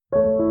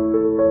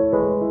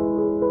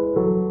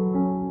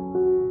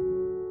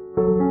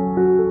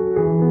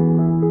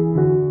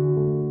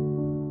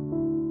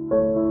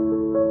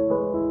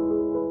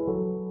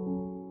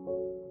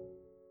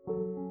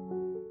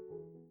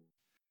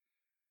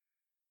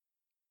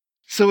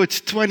So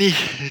it's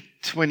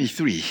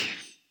 2023.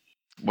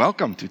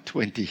 Welcome to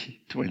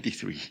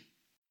 2023.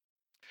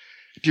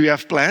 Do you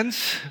have plans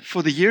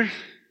for the year?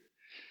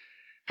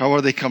 How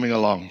are they coming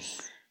along?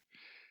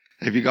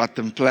 Have you got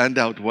them planned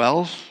out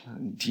well?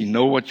 Do you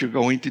know what you're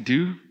going to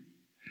do?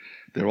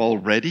 They're all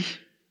ready?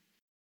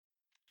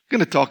 I'm going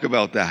to talk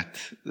about that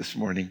this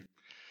morning.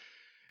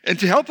 And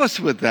to help us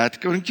with that,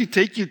 I'm going to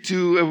take you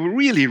to a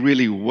really,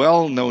 really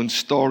well-known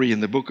story in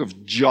the book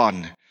of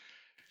John,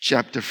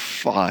 chapter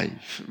 5,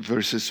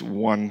 verses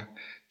 1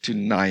 to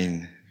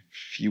 9.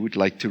 If you would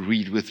like to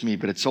read with me,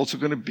 but it's also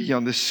going to be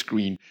on the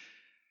screen.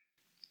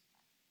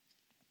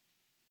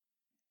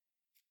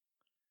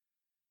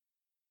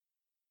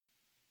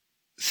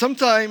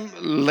 Sometime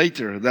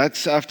later,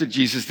 that's after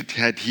Jesus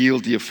had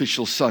healed the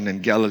official son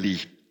in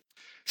Galilee.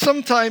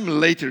 Sometime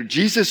later,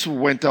 Jesus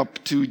went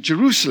up to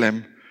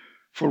Jerusalem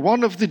for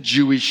one of the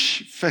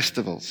Jewish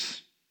festivals.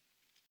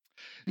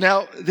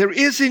 Now, there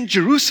is in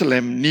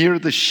Jerusalem near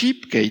the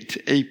sheep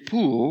gate a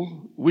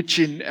pool, which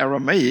in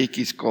Aramaic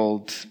is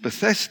called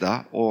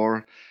Bethesda,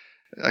 or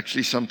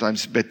actually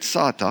sometimes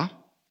Bethsata,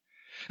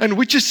 and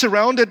which is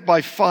surrounded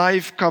by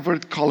 5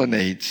 covered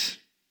colonnades.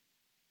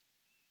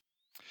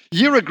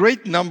 Here a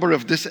great number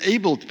of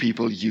disabled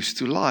people used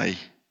to lie: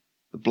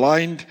 the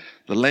blind,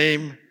 the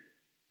lame,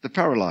 the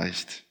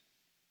paralyzed.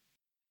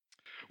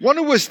 One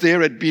who was there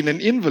had been an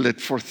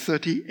invalid for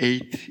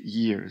 38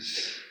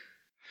 years.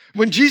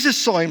 When Jesus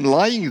saw him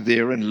lying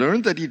there and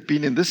learned that he'd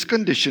been in this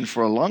condition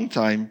for a long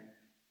time,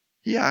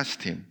 he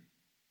asked him,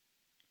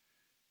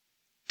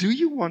 "Do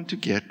you want to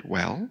get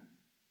well?"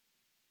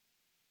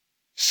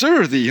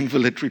 "Sir," the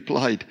invalid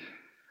replied,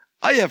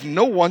 "I have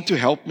no one to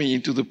help me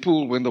into the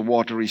pool when the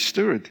water is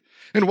stirred.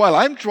 And while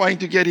I'm trying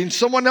to get in,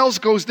 someone else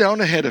goes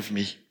down ahead of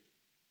me."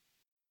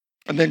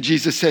 And then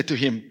Jesus said to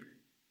him,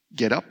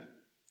 "Get up,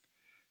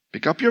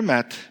 pick up your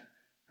mat,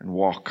 and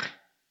walk."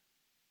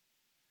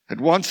 At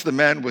once the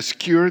man was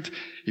cured.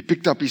 He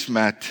picked up his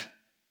mat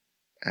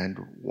and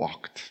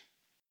walked.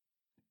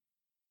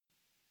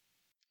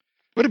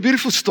 What a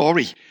beautiful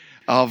story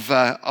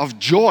of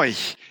joy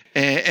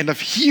and of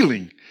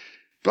healing.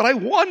 But I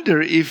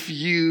wonder if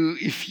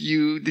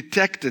you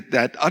detected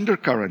that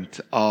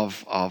undercurrent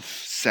of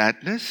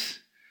sadness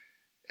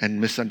and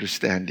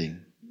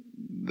misunderstanding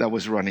that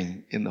was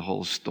running in the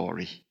whole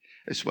story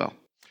as well.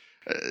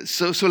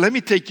 So let me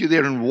take you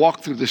there and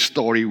walk through the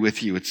story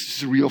with you.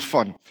 It's real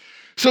fun.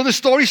 So the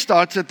story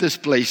starts at this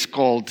place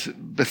called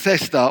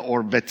Bethesda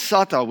or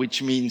Bethsata,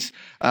 which means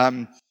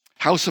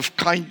house of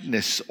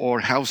kindness or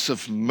house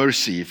of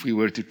mercy, if we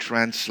were to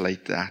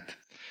translate that.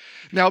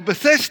 Now,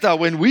 Bethesda,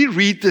 when we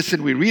read this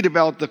and we read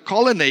about the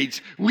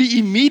colonnades, we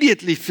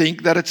immediately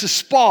think that it's a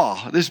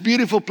spa, this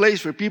beautiful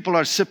place where people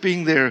are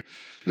sipping their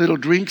little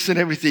drinks and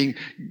everything.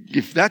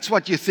 If that's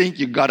what you think,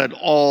 you got it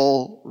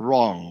all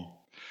wrong.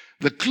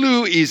 The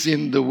clue is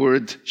in the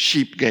word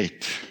sheep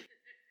gate.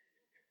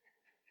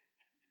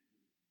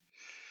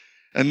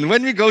 And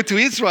when we go to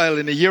Israel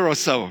in a year or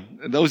so,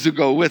 those who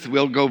go with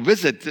will go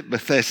visit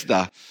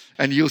Bethesda,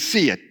 and you'll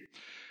see it.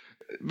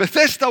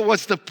 Bethesda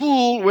was the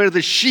pool where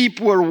the sheep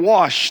were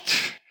washed.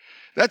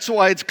 That's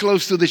why it's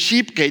close to the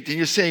sheep gate. And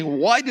you're saying,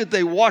 why did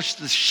they wash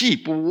the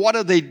sheep? What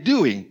are they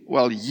doing?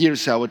 Well,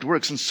 here's how it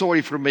works. And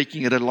sorry for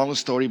making it a long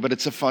story, but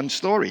it's a fun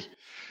story.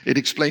 It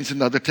explains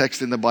another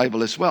text in the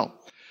Bible as well.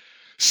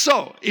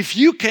 So, if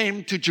you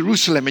came to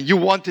Jerusalem and you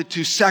wanted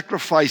to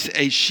sacrifice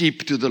a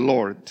sheep to the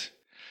Lord,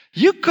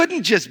 you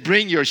couldn't just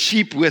bring your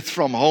sheep with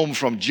from home,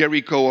 from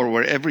Jericho or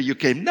wherever you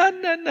came. No.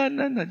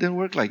 It didn't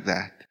work like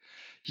that.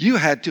 You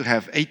had to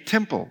have a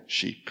temple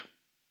sheep.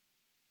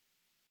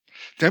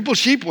 Temple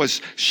sheep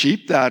was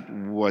sheep that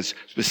was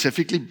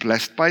specifically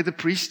blessed by the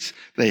priests.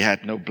 They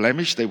had no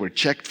blemish. They were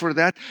checked for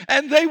that.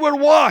 And they were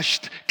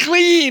washed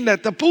clean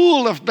at the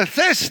pool of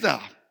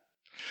Bethesda.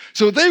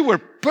 So they were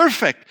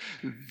perfect.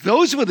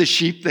 Those were the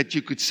sheep that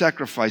you could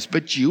sacrifice,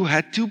 but you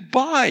had to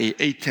buy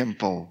a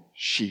temple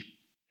sheep.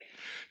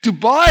 To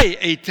buy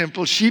a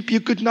temple sheep, you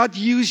could not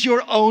use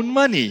your own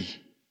money.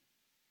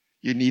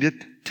 You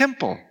needed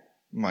temple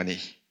money.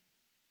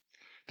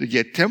 To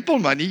get temple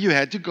money, you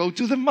had to go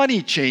to the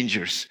money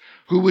changers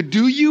who would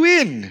do you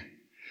in,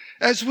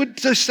 as would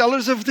the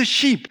sellers of the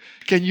sheep.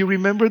 Can you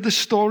remember the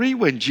story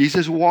when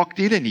Jesus walked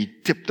in and he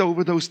tipped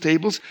over those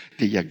tables?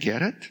 Do you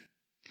get it?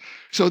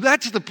 So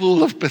that's the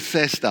pool of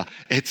Bethesda.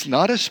 It's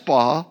not a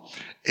spa.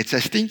 It's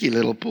a stinky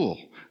little pool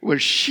where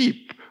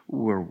sheep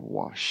were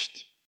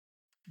washed.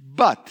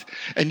 But,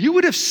 and you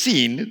would have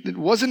seen, it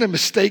wasn't a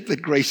mistake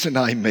that Grace and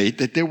I made,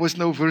 that there was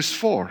no verse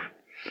 4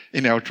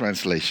 in our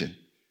translation.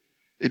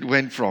 It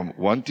went from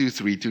 1, 2,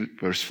 3 to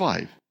verse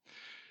 5.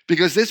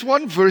 Because there's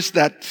one verse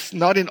that's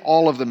not in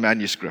all of the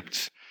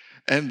manuscripts.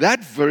 And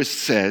that verse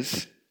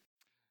says,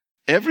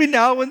 "Every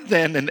now and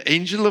then an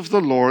angel of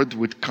the Lord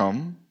would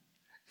come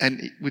and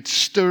it would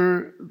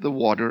stir the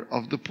water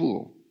of the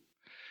pool.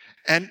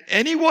 And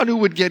anyone who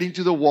would get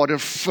into the water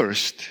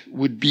first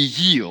would be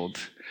healed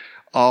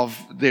of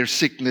their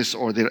sickness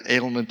or their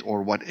ailment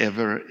or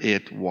whatever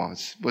it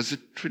was. It was a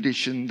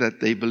tradition that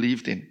they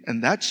believed in.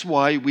 And that's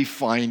why we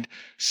find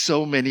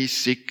so many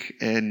sick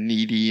and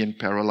needy and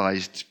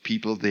paralyzed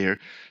people there,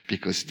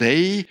 because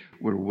they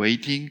were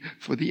waiting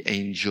for the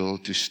angel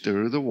to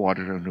stir the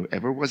water, and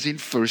whoever was in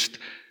first,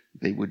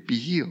 they would be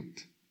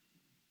healed.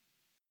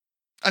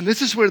 And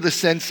this is where the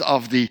sense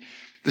of the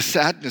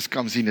sadness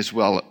comes in as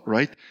well,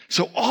 right?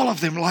 So all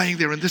of them lying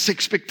there in this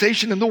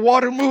expectation, and the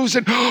water moves,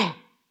 and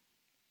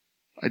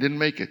I didn't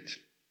make it.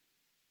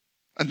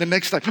 And the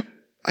next time,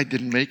 I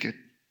didn't make it.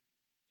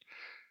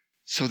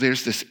 So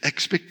there's this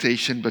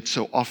expectation, but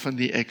so often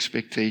the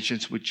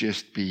expectations would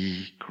just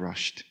be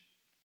crushed.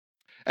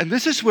 And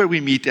this is where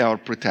we meet our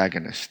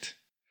protagonist.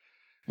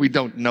 We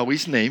don't know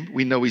his name.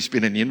 We know he's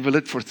been an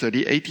invalid for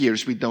 38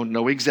 years. We don't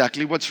know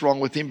exactly what's wrong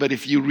with him, but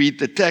if you read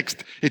the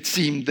text, it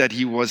seemed that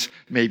he was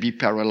maybe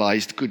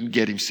paralyzed, couldn't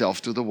get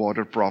himself to the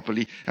water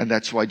properly, and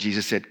that's why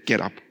Jesus said, get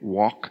up,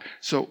 walk.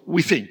 So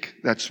we think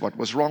that's what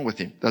was wrong with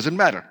him. Doesn't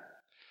matter.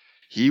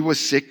 He was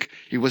sick.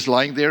 He was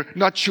lying there.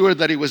 Not sure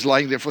that he was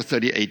lying there for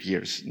 38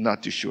 years.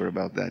 Not too sure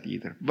about that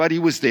either. But he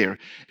was there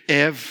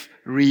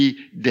every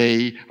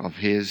day of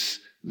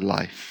his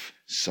life.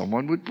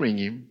 Someone would bring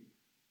him.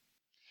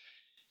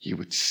 He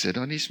would sit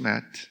on his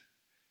mat,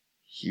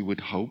 he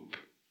would hope,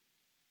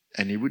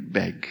 and he would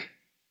beg.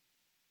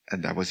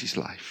 And that was his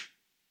life.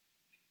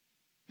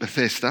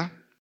 Bethesda,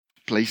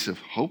 place of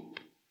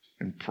hope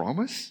and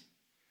promise.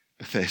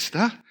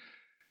 Bethesda,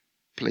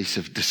 place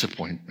of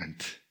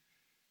disappointment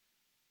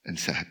and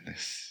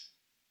sadness.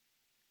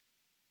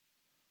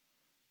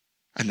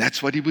 And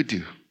that's what he would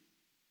do.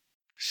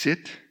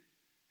 Sit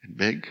and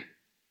beg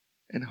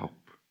and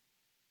hope.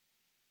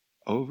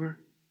 Over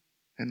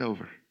and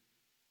over.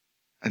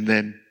 And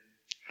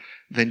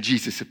then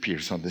Jesus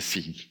appears on the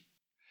scene.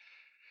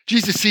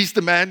 Jesus sees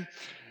the man,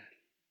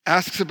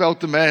 asks about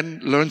the man,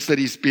 learns that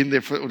he's been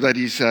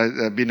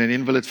been an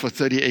invalid for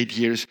 38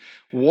 years,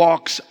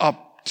 walks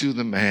up to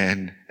the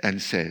man and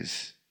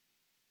says,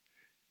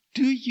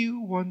 "Do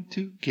you want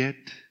to get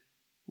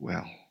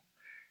well?"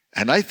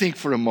 And I think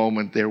for a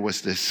moment there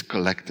was this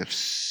collective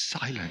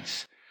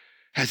silence,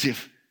 as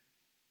if,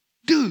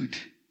 dude,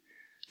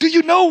 do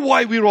you know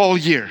why we're all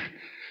here?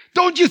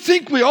 Don't you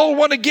think we all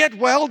want to get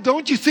well?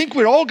 Don't you think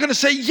we're all going to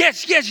say,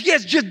 yes, yes,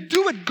 yes, just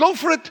do it, go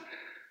for it?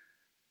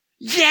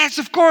 Yes,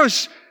 of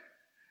course.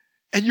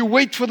 And you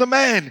wait for the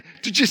man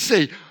to just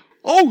say,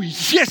 oh,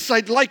 yes,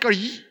 I'd like our...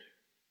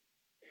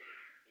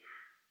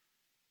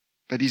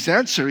 But his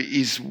answer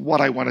is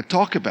what I want to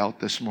talk about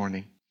this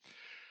morning.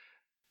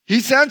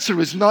 His answer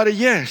is not a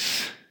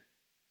yes.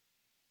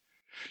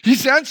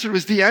 His answer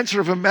is the answer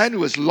of a man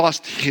who has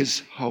lost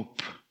his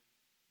hope.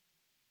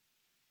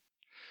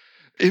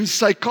 In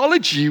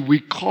psychology, we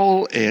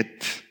call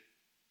it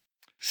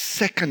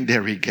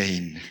secondary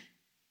gain.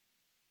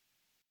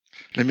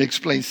 Let me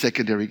explain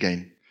secondary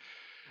gain.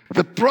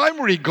 The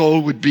primary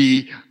goal would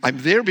be, I'm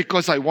there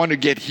because I want to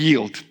get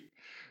healed.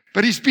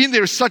 But he's been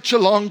there such a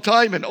long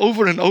time, and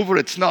over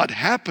it's not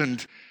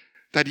happened,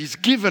 that he's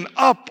given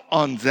up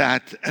on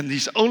that, and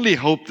his only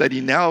hope that he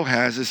now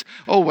has is,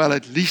 oh, well,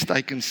 at least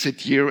I can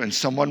sit here and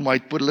someone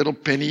might put a little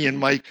penny in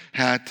my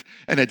hat,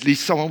 and at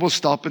least someone will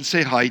stop and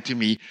say hi to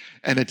me,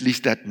 and at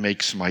least that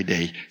makes my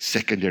day.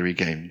 Secondary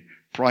gain.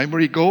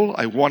 Primary goal,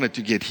 I wanted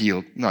to get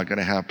healed. Not going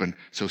to happen.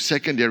 So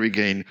secondary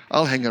gain,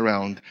 I'll hang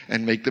around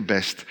and make the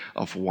best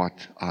of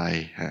what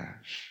I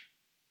have.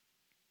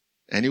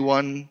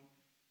 Anyone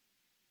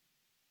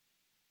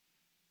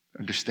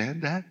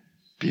understand that?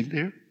 Been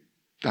there?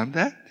 Done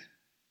that?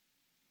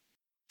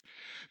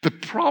 The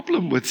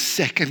problem with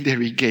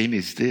secondary gain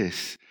is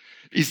this,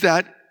 is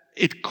that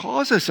it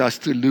causes us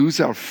to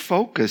lose our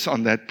focus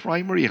on that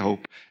primary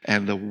hope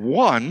and the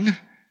one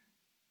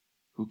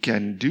who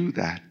can do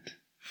that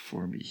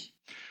for me.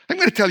 I'm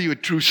going to tell you a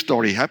true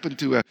story. It happened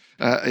to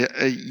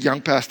a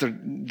young pastor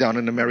down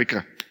in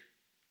America.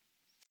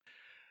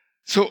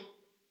 So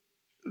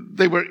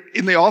they were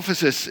in the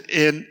offices,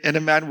 and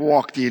a man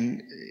walked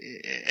in,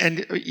 and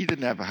he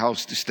didn't have a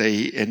house to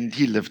stay, and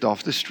he lived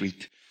off the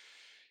street.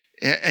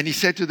 And he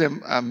said to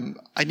them,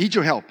 I need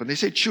your help. And they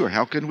said, sure,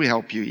 how can we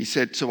help you? He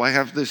said, so I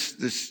have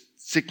this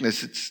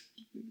sickness. It's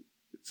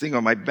a thing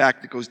on my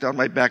back that goes down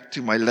my back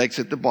to my legs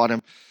at the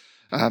bottom.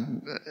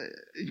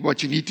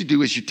 What you need to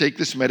do is you take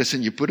this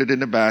medicine, you put it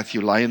in a bath,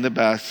 you lie in the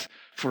bath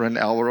for an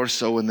hour or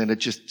so, and then it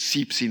just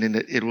seeps in and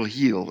it will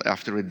heal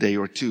after a day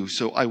or two.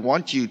 So I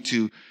want you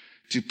to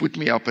put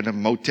me up in a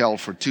motel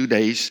for 2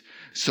 days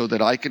so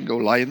that I can go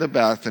lie in the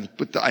bath and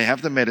I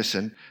have the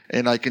medicine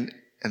and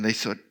they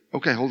said,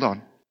 okay, hold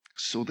on.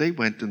 So they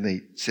went and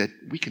they said,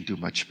 we can do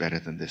much better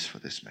than this for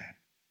this man.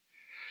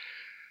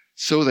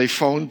 So they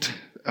phoned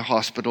a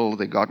hospital.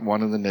 They got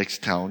one in the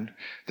next town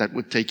that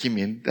would take him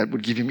in, that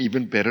would give him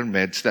even better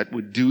meds, that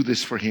would do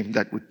this for him,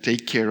 that would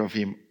take care of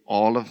him,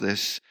 all of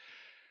this.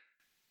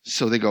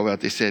 So they go out.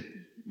 They said,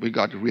 we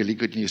got really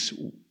good news.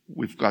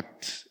 We've got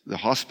the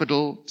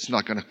hospital. It's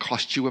not going to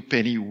cost you a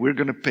penny. We're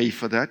going to pay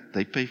for that.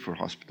 They pay for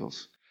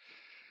hospitals.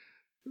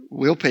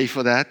 We'll pay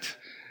for that.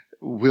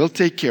 we'll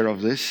take care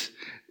of this.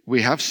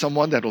 We have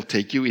someone that will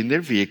take you in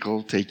their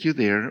vehicle, take you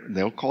there.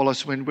 They'll call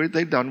us when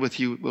they're done with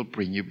you. We'll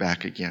bring you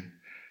back again.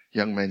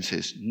 Young man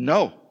says,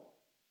 no,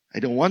 I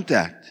don't want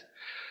that.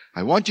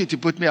 I want you to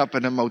put me up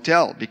in a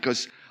motel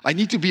because I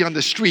need to be on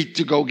the street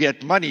to go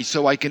get money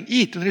so I can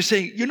eat. And they're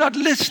saying, you're not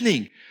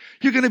listening.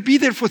 You're going to be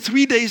there for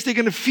 3 days. They're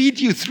going to feed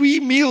you 3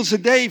 meals a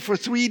day for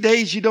 3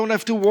 days. You don't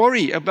have to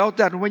worry about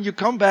that. And when you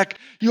come back,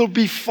 you'll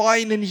be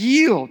fine and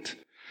healed.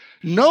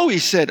 No, he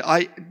said,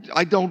 I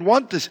don't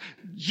want this.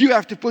 You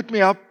have to put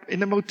me up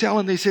in a motel.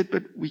 And they said,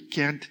 but we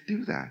can't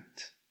do that.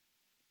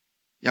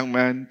 Young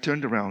man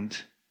turned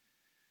around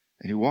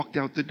and he walked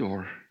out the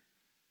door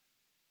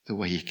the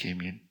way he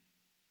came in.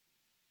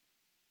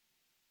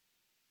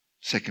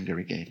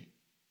 Secondary gain.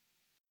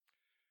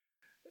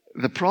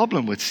 The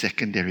problem with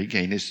secondary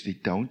gain is they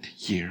don't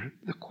hear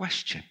the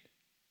question.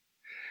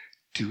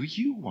 Do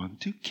you want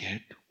to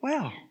get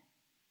well?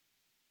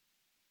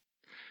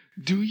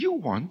 Do you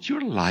want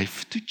your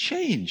life to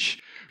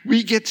change?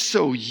 We get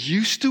so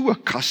used to,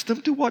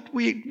 accustomed to what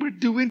we're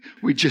doing,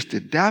 we just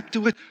adapt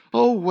to it.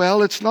 Oh,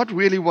 well, it's not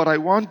really what I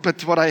want,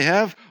 but what I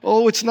have.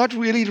 Oh, it's not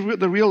really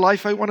the real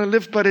life I want to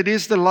live, but it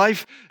is the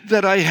life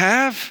that I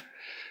have.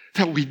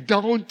 That we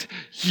don't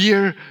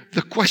hear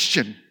the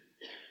question.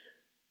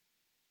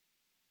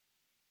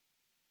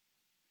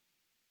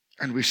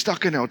 And we're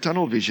stuck in our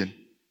tunnel vision,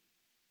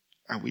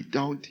 and we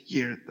don't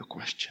hear the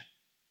question.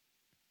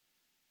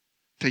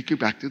 Take you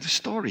back to the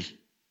story.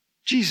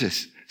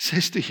 Jesus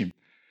says to him,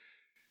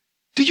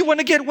 do you want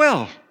to get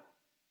well?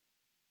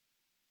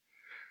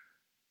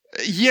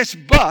 Yes,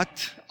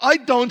 but I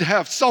don't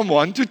have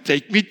someone to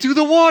take me to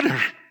the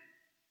water.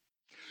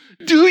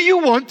 Do you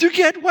want to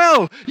get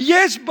well?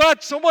 Yes,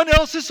 but someone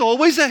else is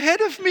always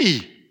ahead of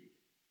me.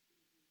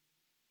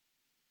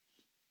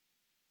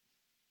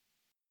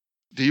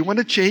 Do you want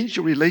to change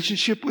your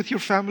relationship with your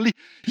family?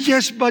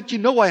 Yes, but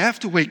I have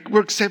to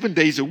work 7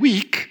 days a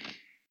week.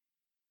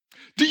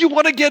 Do you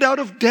want to get out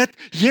of debt?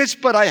 Yes,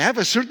 but I have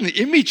a certain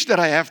image that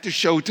I have to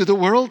show to the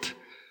world.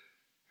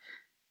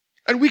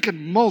 And we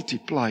can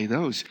multiply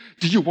those.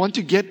 Do you want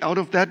to get out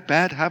of that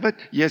bad habit?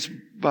 Yes,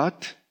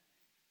 but.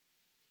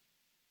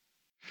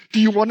 Do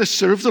you want to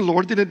serve the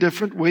Lord in a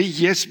different way?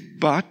 Yes,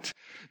 but.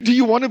 Do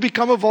you want to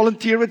become a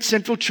volunteer at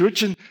Central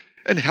Church and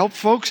help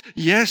folks?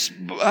 Yes,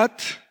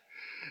 but.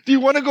 Do you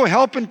want to go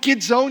help in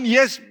Kids Zone?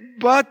 Yes,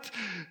 but.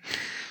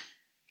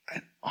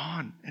 And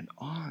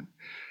on.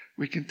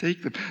 We can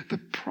take them. The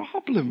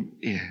problem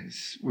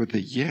is with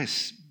the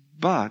yes,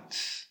 but,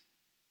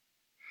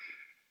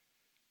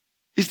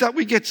 is that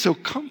we get so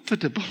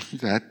comfortable in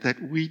that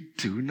we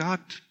do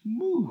not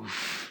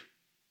move.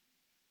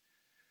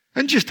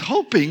 And just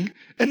hoping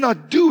and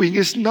not doing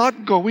is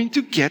not going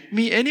to get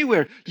me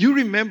anywhere. You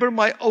remember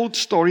my old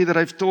story that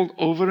I've told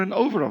over and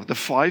over of the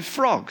 5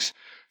 frogs.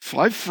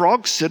 5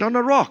 frogs sit on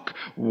a rock.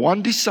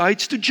 One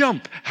decides to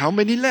jump. How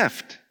many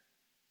left?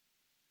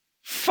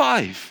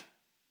 5.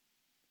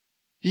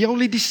 He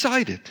only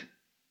decided.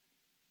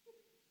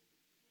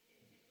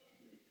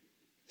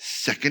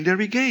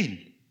 Secondary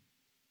gain.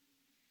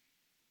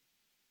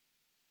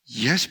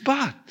 Yes,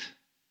 but.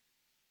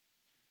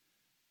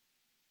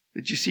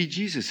 Did you see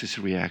Jesus'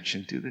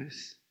 reaction to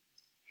this?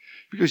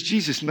 Because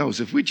Jesus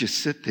knows if we just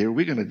sit there,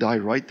 we're going to die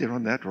right there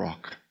on that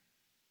rock.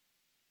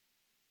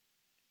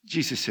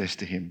 Jesus says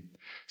to him,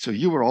 so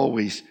you were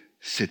always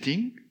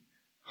sitting,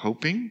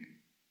 hoping,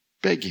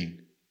 begging.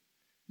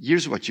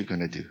 Here's what you're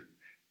going to do.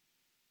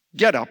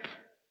 Get up,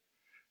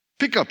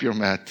 pick up your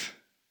mat,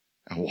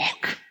 and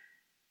walk.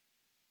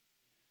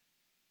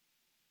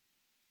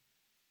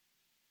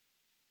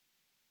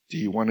 Do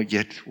you want to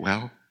get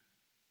well?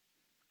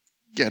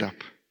 Get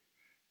up,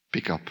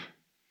 pick up,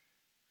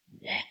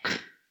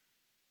 walk.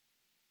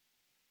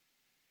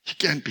 You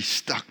can't be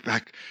stuck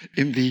back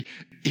in the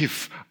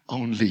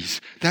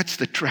if-onlys. That's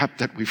the trap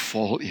that we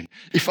fall in.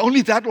 If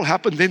only that will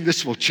happen, then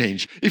this will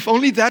change. If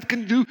only that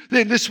can do,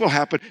 then this will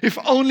happen. If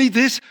only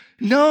this.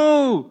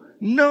 No.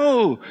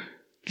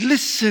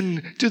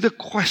 Listen to the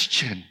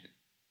question.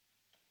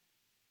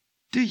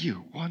 Do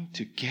you want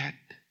to get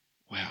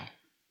well?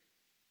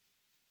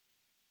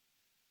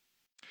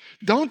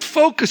 Don't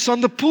focus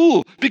on the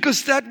pool,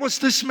 because that was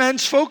this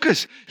man's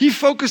focus. He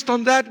focused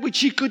on that which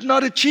he could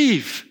not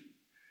achieve.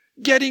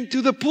 Getting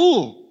to the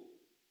pool.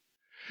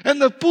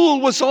 And the pool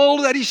was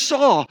all that he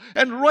saw.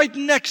 And right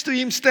next to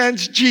him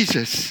stands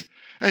Jesus.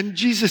 And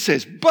Jesus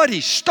says,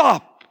 buddy,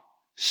 stop.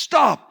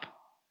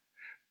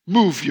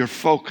 Move your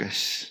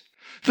focus.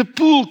 The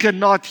pool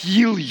cannot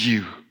heal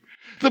you.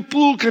 The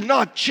pool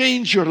cannot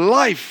change your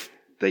life.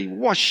 They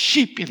wash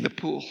sheep in the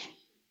pool.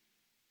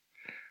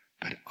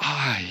 But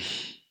I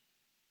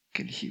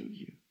can heal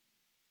you.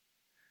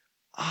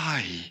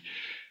 I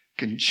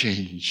can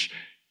change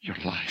your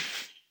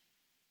life.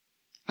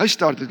 I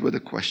started with a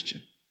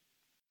question.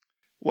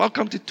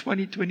 Welcome to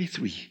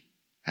 2023.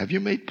 Have you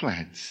made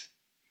plans?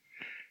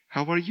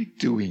 How are you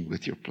doing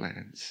with your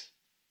plans?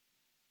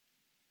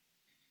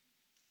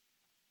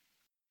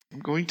 I'm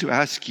going to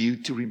ask you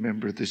to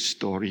remember this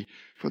story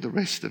for the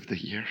rest of the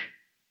year.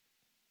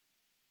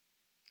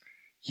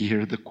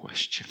 hear the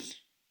question.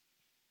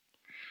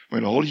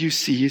 When all you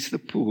see is the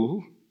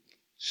pool,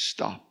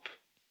 stop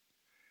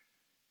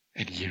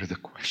and hear the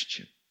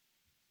question.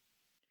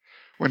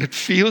 When it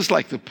feels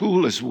like the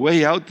pool is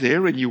way out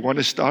there and you want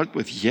to start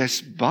with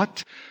yes,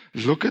 but,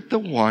 look at the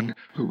one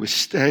who is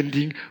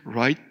standing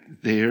right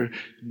there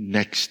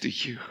next to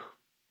you.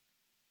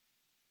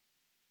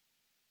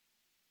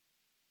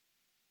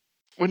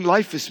 When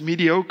life is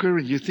mediocre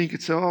and you think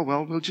it's,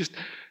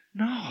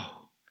 no.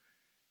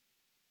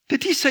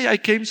 Did he say, I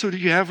came so that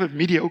you have a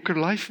mediocre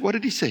life? What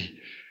did he say?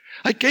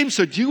 I came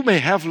so that you may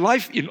have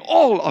life in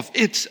all of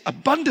its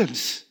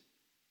abundance.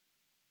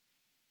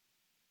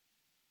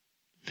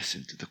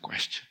 Listen to the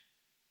question.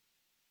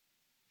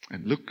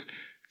 And look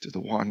to the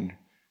one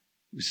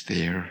who's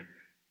there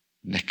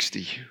next to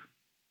you.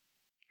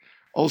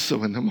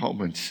 Also in the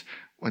moments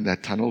when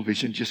that tunnel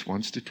vision just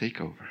wants to take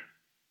over,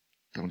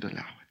 don't allow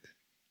it.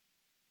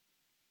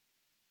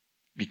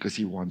 Because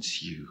he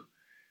wants you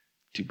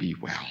to be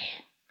well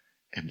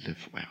and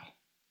live well.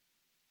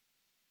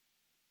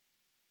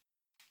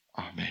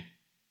 Amen.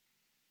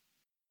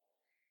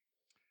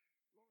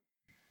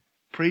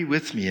 Pray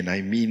with me, and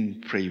I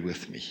mean pray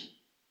with me.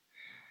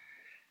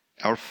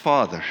 Our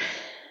Father,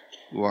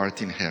 who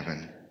art in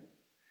heaven,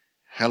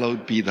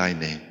 hallowed be thy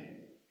name.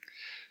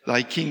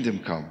 Thy kingdom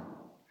come.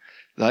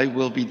 Thy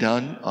will be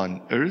done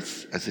on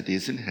earth as it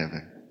is in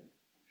heaven.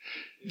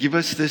 Give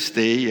us this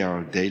day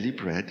our daily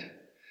bread,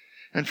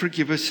 and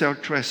forgive us our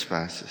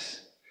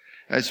trespasses,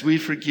 as we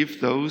forgive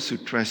those who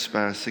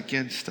trespass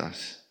against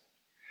us.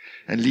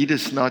 And lead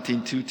us not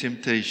into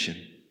temptation,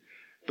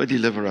 but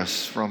deliver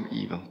us from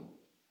evil.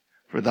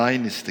 For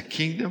thine is the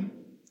kingdom,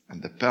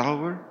 and the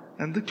power,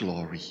 and the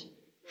glory,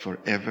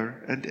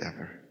 forever and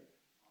ever.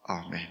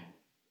 Amen.